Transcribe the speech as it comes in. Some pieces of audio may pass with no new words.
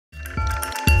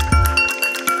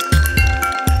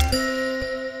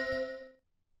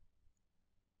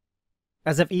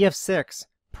As of ES6,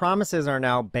 promises are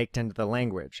now baked into the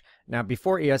language. Now,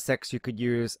 before ES6, you could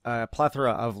use a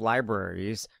plethora of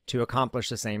libraries to accomplish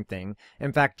the same thing.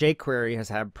 In fact, jQuery has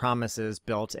had promises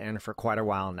built in for quite a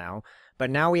while now. But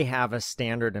now we have a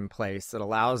standard in place that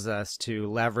allows us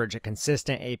to leverage a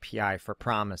consistent API for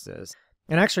promises.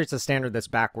 And actually, it's a standard that's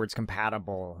backwards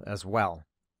compatible as well.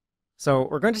 So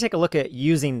we're going to take a look at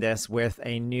using this with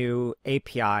a new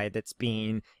API that's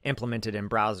being implemented in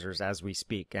browsers as we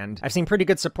speak. And I've seen pretty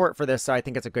good support for this, so I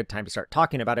think it's a good time to start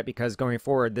talking about it, because going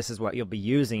forward, this is what you'll be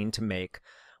using to make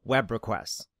web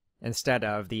requests instead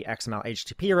of the XML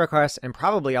HTTP requests, and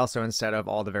probably also instead of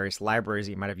all the various libraries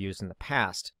you might have used in the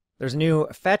past. There's a new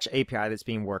fetch API that's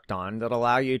being worked on that'll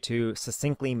allow you to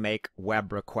succinctly make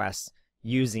web requests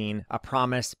using a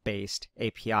promise-based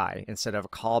API instead of a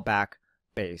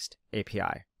callback-based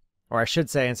API. Or I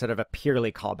should say, instead of a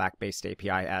purely callback-based API,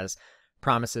 as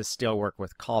promises still work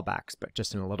with callbacks, but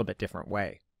just in a little bit different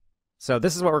way. So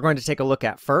this is what we're going to take a look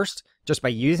at first. Just by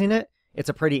using it, it's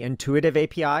a pretty intuitive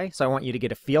API, so I want you to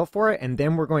get a feel for it, and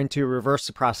then we're going to reverse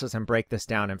the process and break this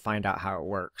down and find out how it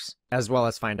works, as well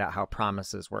as find out how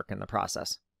promises work in the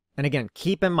process. And again,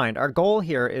 keep in mind, our goal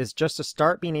here is just to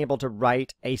start being able to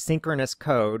write asynchronous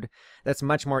code that's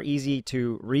much more easy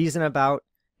to reason about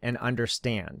and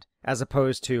understand, as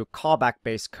opposed to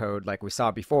callback-based code like we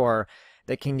saw before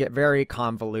that can get very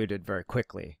convoluted very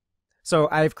quickly. So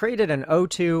I've created an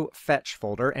O2 fetch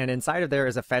folder, and inside of there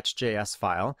is a fetch.js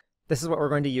file. This is what we're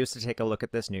going to use to take a look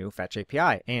at this new fetch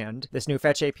API. And this new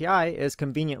fetch API is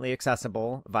conveniently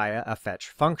accessible via a fetch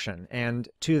function. And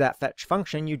to that fetch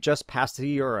function, you just pass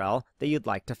the URL that you'd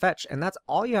like to fetch. And that's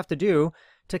all you have to do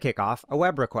to kick off a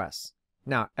web request.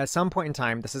 Now, at some point in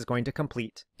time, this is going to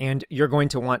complete, and you're going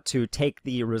to want to take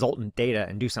the resultant data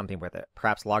and do something with it,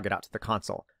 perhaps log it out to the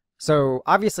console. So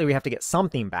obviously, we have to get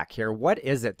something back here. What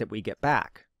is it that we get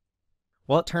back?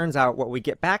 Well, it turns out what we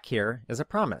get back here is a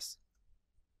promise.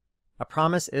 A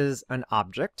promise is an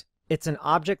object. It's an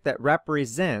object that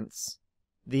represents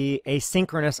the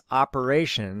asynchronous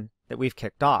operation that we've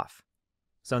kicked off.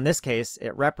 So in this case,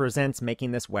 it represents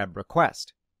making this web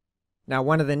request. Now,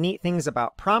 one of the neat things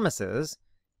about promises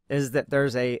is that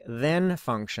there's a then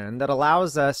function that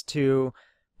allows us to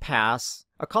pass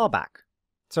a callback.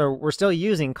 So we're still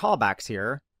using callbacks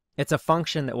here. It's a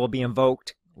function that will be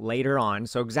invoked later on.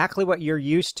 So exactly what you're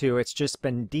used to, it's just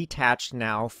been detached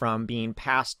now from being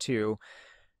passed to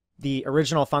the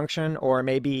original function, or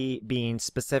maybe being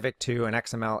specific to an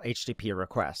XML HTTP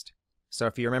request. So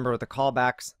if you remember with the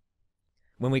callbacks,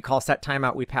 when we call set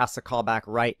timeout, we pass the callback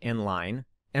right in line.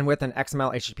 And with an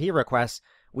XML HTTP request,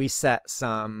 we set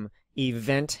some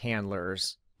event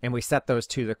handlers, and we set those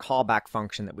to the callback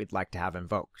function that we'd like to have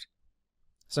invoked.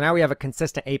 So now we have a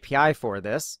consistent API for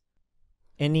this.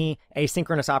 Any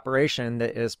asynchronous operation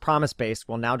that is promise-based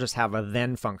will now just have a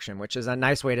then function, which is a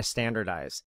nice way to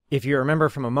standardize. If you remember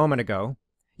from a moment ago,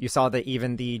 you saw that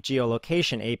even the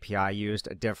geolocation API used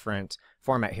a different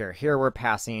format here. Here we're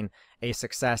passing a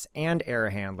success and error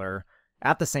handler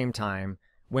at the same time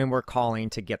when we're calling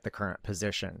to get the current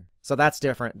position. So that's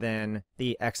different than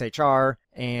the XHR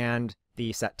and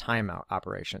the set timeout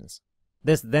operations.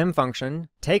 This then function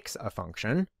takes a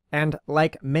function, and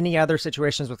like many other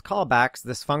situations with callbacks,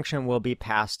 this function will be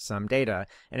passed some data,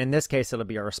 and in this case it'll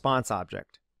be a response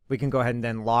object. We can go ahead and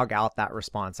then log out that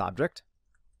response object.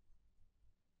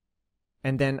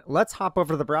 And then let's hop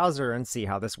over to the browser and see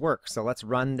how this works. So let's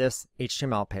run this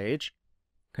HTML page.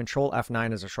 Control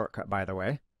F9 is a shortcut, by the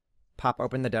way. Pop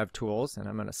open the DevTools, and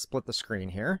I'm going to split the screen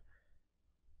here.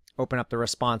 Open up the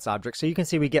response object. So you can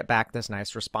see we get back this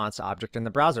nice response object in the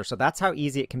browser. So that's how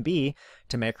easy it can be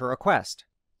to make a request.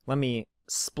 Let me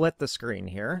split the screen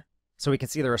here so we can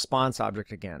see the response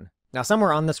object again. Now,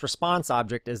 somewhere on this response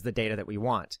object is the data that we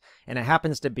want, and it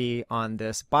happens to be on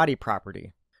this body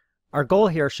property. Our goal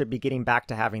here should be getting back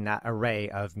to having that array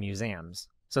of museums.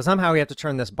 So somehow we have to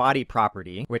turn this body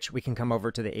property, which we can come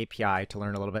over to the API to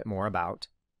learn a little bit more about,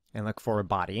 and look for a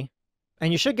body.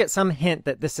 And you should get some hint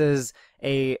that this is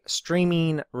a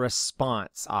streaming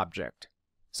response object.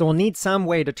 So we'll need some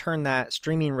way to turn that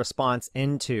streaming response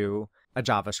into a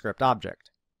JavaScript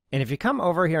object. And if you come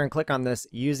over here and click on this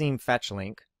using fetch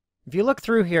link, if you look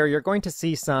through here, you're going to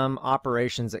see some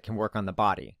operations that can work on the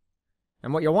body.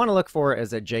 And what you'll want to look for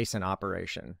is a JSON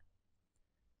operation.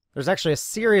 There's actually a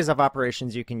series of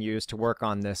operations you can use to work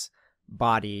on this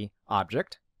body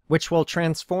object, which will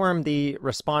transform the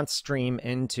response stream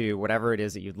into whatever it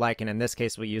is that you'd like. And in this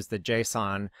case, we'll use the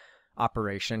JSON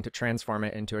operation to transform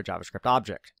it into a JavaScript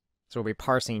object. So we'll be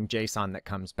parsing JSON that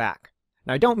comes back.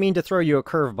 Now, I don't mean to throw you a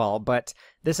curveball, but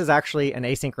this is actually an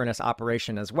asynchronous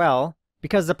operation as well.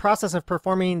 because the process of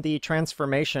performing the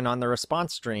transformation on the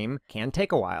response stream can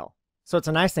take a while. So it's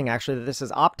a nice thing actually that this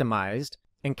is optimized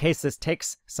in case this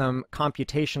takes some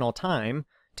computational time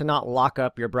to not lock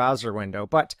up your browser window,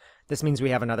 but this means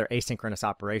we have another asynchronous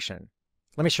operation.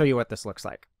 Let me show you what this looks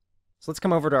like. So let's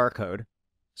come over to our code.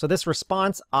 So this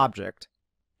response object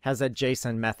has a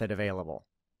JSON method available.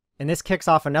 And this kicks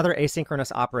off another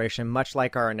asynchronous operation much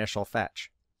like our initial fetch.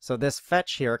 So this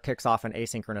fetch here kicks off an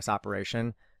asynchronous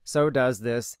operation. So does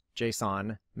this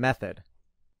JSON method.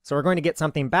 So we're going to get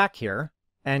something back here.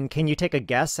 And can you take a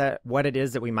guess at what it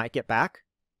is that we might get back?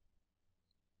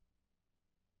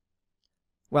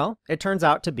 Well, it turns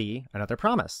out to be another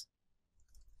promise.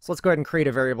 So let's go ahead and create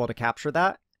a variable to capture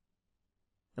that.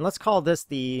 And let's call this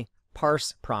the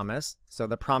parse promise, so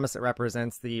the promise that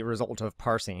represents the result of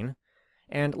parsing.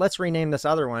 And let's rename this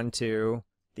other one to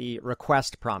the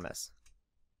request promise.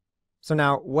 So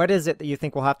now, what is it that you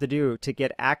think we'll have to do to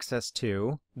get access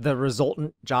to the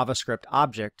resultant JavaScript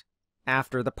object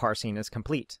after the parsing is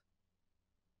complete?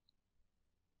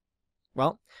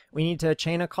 Well, we need to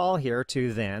chain a call here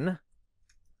to then,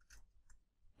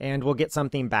 and we'll get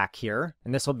something back here,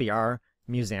 and this will be our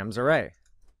museums array.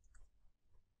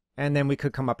 And then we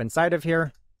could come up inside of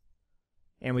here,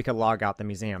 and we could log out the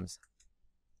museums.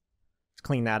 Let's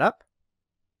clean that up,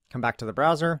 come back to the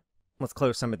browser, let's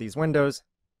close some of these windows,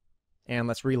 and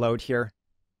let's reload here.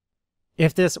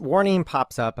 If this warning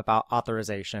pops up about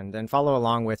authorization, then follow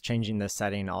along with changing this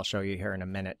setting. I'll show you here in a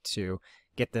minute to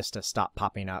get this to stop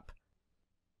popping up.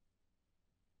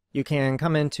 You can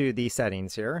come into the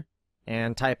settings here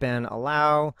and type in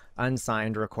allow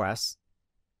unsigned requests.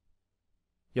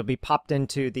 You'll be popped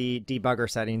into the debugger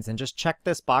settings, and just check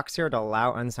this box here to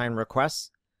allow unsigned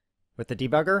requests with the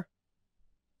debugger,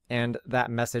 and that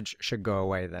message should go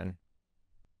away then.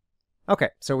 Okay,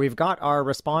 so we've got our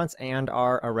response and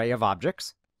our array of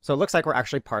objects. So it looks like we're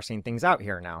actually parsing things out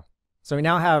here now. So we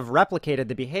now have replicated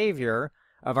the behavior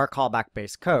of our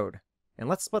callback-based code. And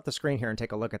let's split the screen here and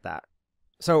take a look at that.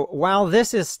 So while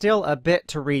this is still a bit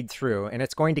to read through, and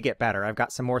it's going to get better, I've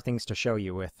got some more things to show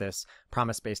you with this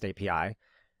promise-based API,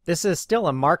 this is still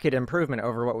a marked improvement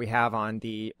over what we have on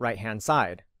the right-hand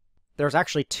side. There's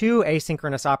actually two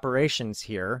asynchronous operations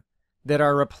here that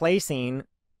are replacing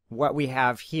what we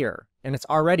have here. And it's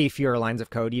already fewer lines of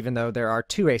code, even though there are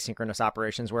two asynchronous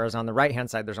operations, whereas on the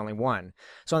right-hand side, there's only one.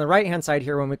 So on the right-hand side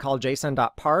here, when we call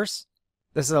json.parse,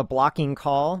 this is a blocking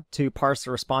call to parse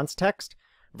the response text,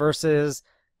 versus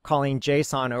calling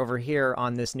JSON over here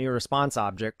on this new response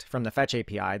object from the fetch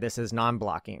API. This is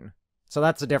non-blocking. So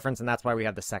that's the difference, and that's why we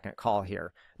have the second call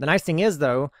here. The nice thing is,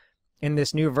 though, in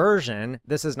this new version,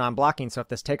 this is non-blocking, so if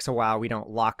this takes a while, we don't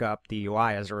lock up the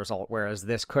UI as a result, whereas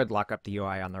this could lock up the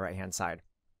UI on the right-hand side.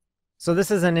 So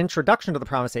this is an introduction to the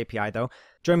Promise API, though.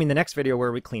 Join me in the next video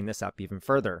where we clean this up even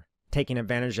further, taking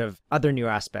advantage of other new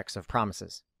aspects of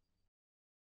promises.